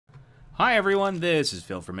Hi everyone, this is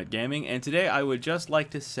Phil from It Gaming, and today I would just like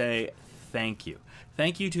to say thank you.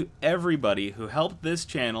 Thank you to everybody who helped this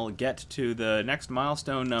channel get to the next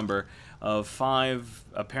milestone number of 5,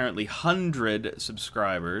 apparently 100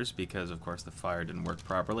 subscribers, because of course the fire didn't work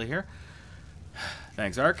properly here.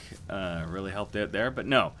 Thanks, Ark. Really helped out there, but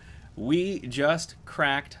no. We just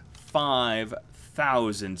cracked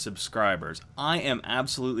 5,000 subscribers. I am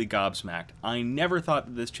absolutely gobsmacked. I never thought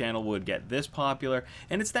that this channel would get this popular,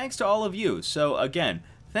 and it's thanks to all of you. So again,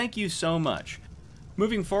 thank you so much.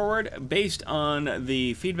 Moving forward, based on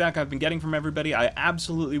the feedback I've been getting from everybody, I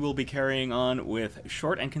absolutely will be carrying on with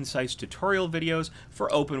short and concise tutorial videos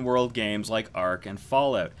for open world games like Ark and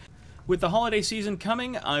Fallout. With the holiday season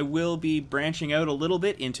coming, I will be branching out a little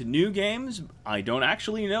bit into new games. I don't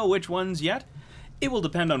actually know which ones yet. It will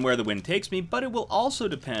depend on where the wind takes me, but it will also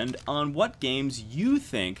depend on what games you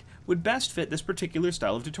think would best fit this particular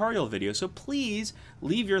style of tutorial video, so please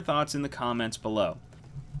leave your thoughts in the comments below.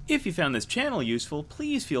 If you found this channel useful,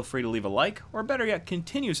 please feel free to leave a like, or better yet,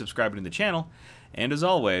 continue subscribing to the channel, and as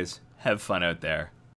always, have fun out there.